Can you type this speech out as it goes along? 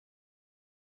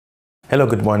Hello,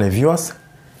 good morning viewers.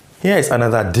 Here is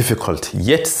another difficult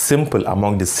yet simple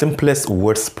among the simplest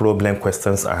words problem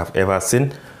questions I have ever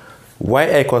seen.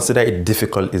 Why I consider it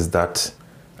difficult is that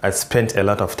I spent a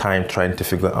lot of time trying to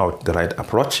figure out the right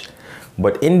approach,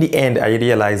 but in the end I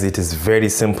realized it is very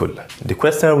simple. The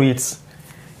question reads,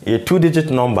 a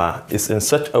two-digit number is in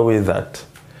such a way that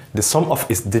the sum of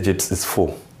its digits is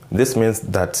 4. This means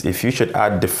that if you should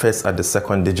add the first and the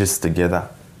second digits together,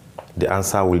 the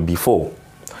answer will be 4.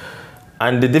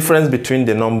 And the difference between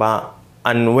the number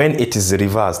and when it is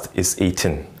reversed is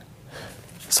 18.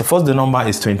 Suppose the number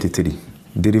is 23.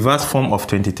 The reverse form of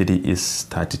 23 is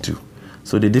 32.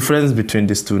 So the difference between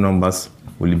these two numbers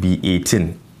will be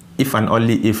 18, if and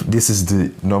only if this is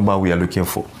the number we are looking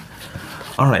for.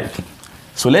 All right.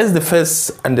 So let the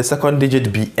first and the second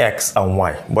digit be x and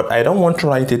y, but I don't want to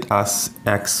write it as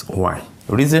x, y.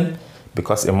 Reason?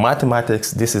 Because in mathematics,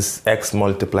 this is x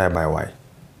multiplied by y.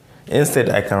 Instead,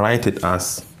 I can write it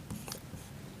as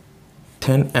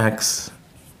 10x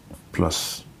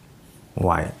plus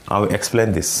y. I will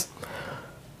explain this.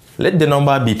 Let the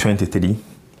number be 23,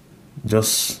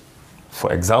 just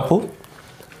for example.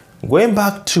 Going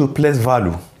back to place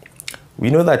value, we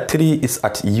know that 3 is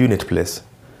at unit place,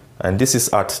 and this is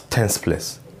at tens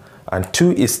place. And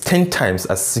 2 is 10 times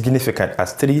as significant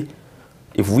as 3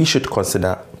 if we should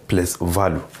consider place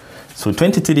value. So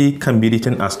 23 can be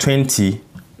written as 20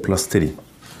 plus 3.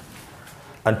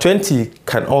 And 20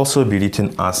 can also be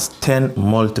written as 10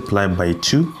 multiplied by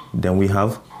 2, then we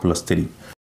have plus 3.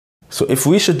 So if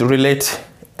we should relate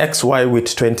xy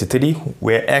with 23,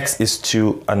 where x is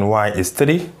 2 and y is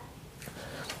 3,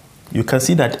 you can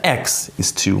see that x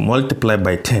is 2 multiplied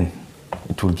by 10.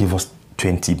 It will give us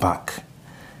 20 back.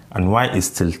 And y is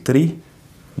still 3.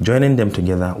 Joining them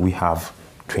together, we have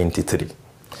 23.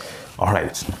 All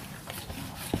right.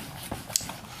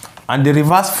 And the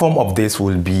reverse form of this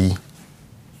will be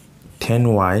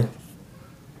 10y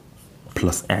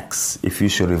plus x if you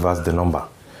should reverse the number,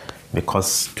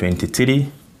 because 23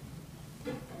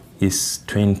 is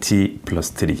 20 plus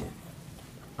 3.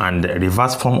 And the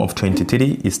reverse form of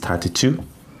 23 is 32,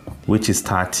 which is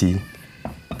 30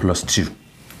 plus 2.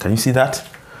 Can you see that?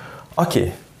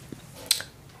 Okay.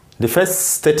 The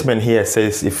first statement here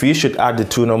says if you should add the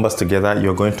two numbers together,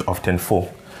 you're going to obtain 4.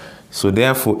 So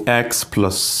therefore, x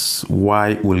plus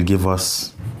y will give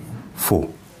us 4.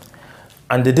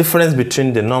 And the difference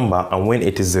between the number and when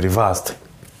it is reversed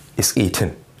is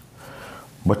 18.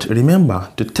 But remember,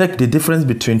 to take the difference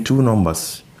between two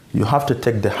numbers, you have to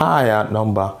take the higher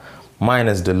number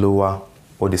minus the lower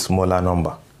or the smaller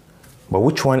number. But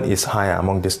which one is higher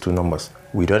among these two numbers?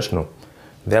 We don't know.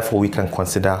 Therefore, we can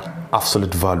consider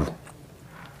absolute value.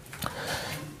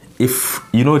 If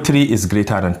you know 3 is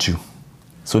greater than 2,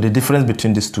 so the difference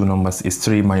between these two numbers is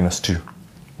 3 minus 2,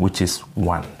 which is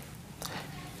 1.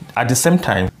 At the same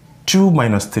time, 2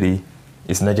 minus 3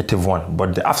 is negative 1,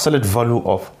 but the absolute value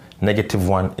of negative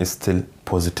 1 is still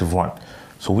positive 1.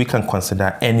 So we can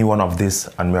consider any one of these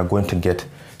and we are going to get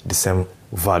the same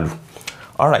value.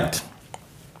 All right.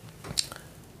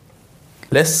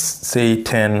 Let's say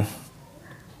 10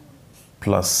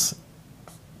 plus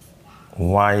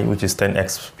y, which is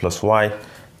 10x plus y.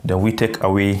 Then we take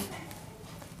away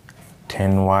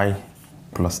 10y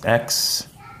plus x.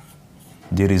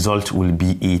 The result will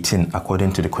be 18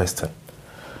 according to the question.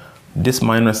 This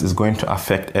minus is going to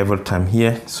affect every time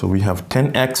here. So we have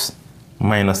 10x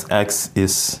minus x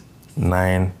is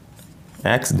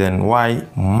 9x. Then y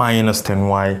minus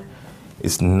 10y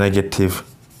is negative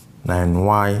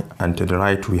 9y. And to the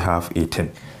right we have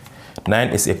 18. 9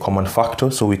 is a common factor,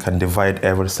 so we can divide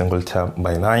every single term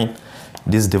by 9.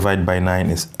 This divide by 9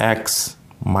 is x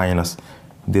minus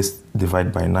this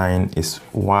divide by 9 is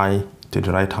y. To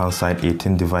the right hand side,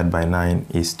 18 divided by 9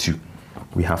 is 2.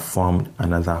 We have formed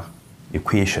another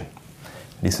equation.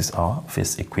 This is our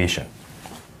first equation.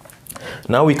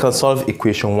 Now we can solve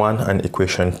equation 1 and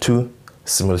equation 2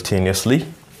 simultaneously.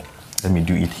 Let me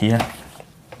do it here.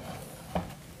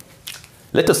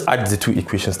 Let us add the two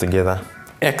equations together.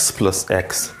 X plus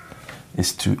x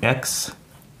is 2x.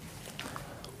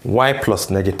 Y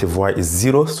plus negative y is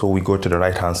 0, so we go to the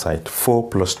right hand side. 4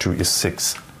 plus 2 is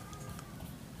 6.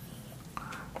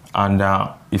 And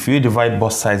if you divide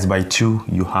both sides by 2,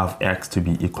 you have x to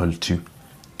be equal to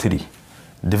 3.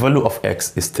 The value of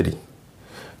x is 3.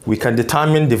 We can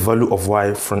determine the value of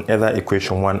y from either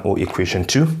equation 1 or equation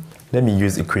 2. Let me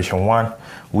use equation 1.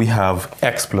 We have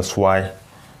x plus y,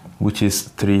 which is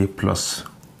 3 plus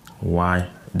y.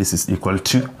 This is equal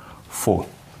to 4.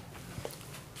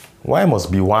 Y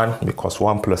must be 1 because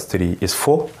 1 plus 3 is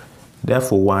 4.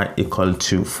 Therefore, y equal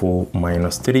to 4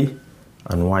 minus 3.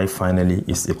 And y finally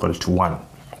is equal to 1.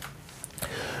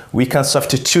 We can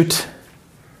substitute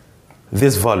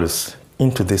these values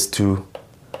into these two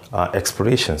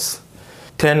expressions.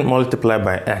 10 multiplied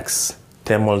by x,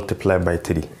 10 multiplied by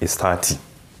 3 is 30.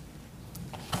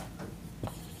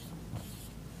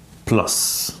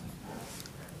 Plus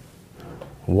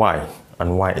y,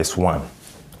 and y is 1.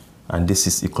 And this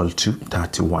is equal to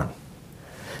 31.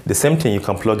 The same thing, you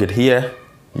can plug it here.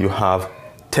 You have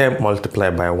 10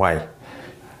 multiplied by y.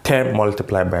 10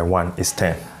 multiplied by 1 is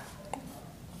 10.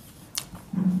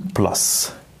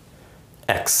 Plus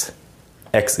x.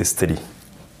 X is 3.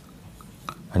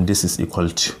 And this is equal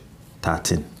to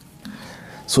 13.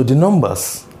 So the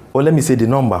numbers, or let me say the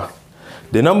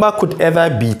number could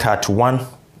either be 31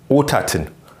 or 13.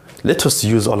 Let us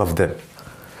use all of them.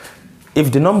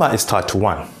 If the number is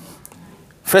 31,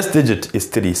 first digit is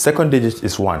 3, second digit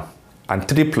is 1, and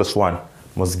 3 plus 1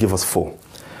 must give us 4.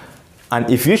 And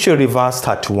if you should reverse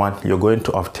 31, you're going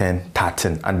to obtain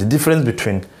 13. And the difference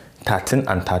between 13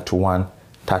 and 31,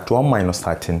 31 minus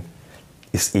 13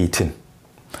 is 18.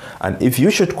 And if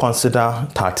you should consider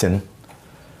 13,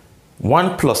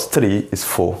 1 plus 3 is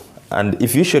 4. And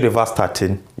if you should reverse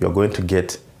 13, you're going to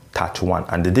get 31.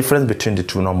 And the difference between the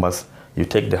two numbers, you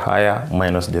take the higher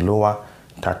minus the lower.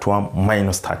 31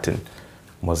 minus 13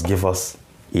 must give us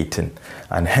 18.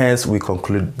 And hence we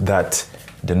conclude that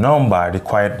the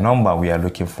required number we are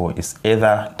looking for is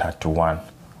either 31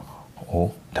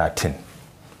 or 13.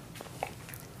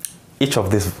 Each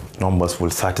of these numbers will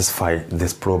satisfy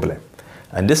this problem.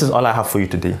 And this is all I have for you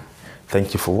today.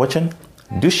 Thank you for watching.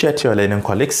 Do share to your learning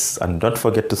colleagues, and don't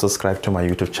forget to subscribe to my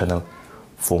YouTube channel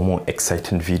for more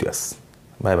exciting videos.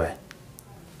 Bye bye.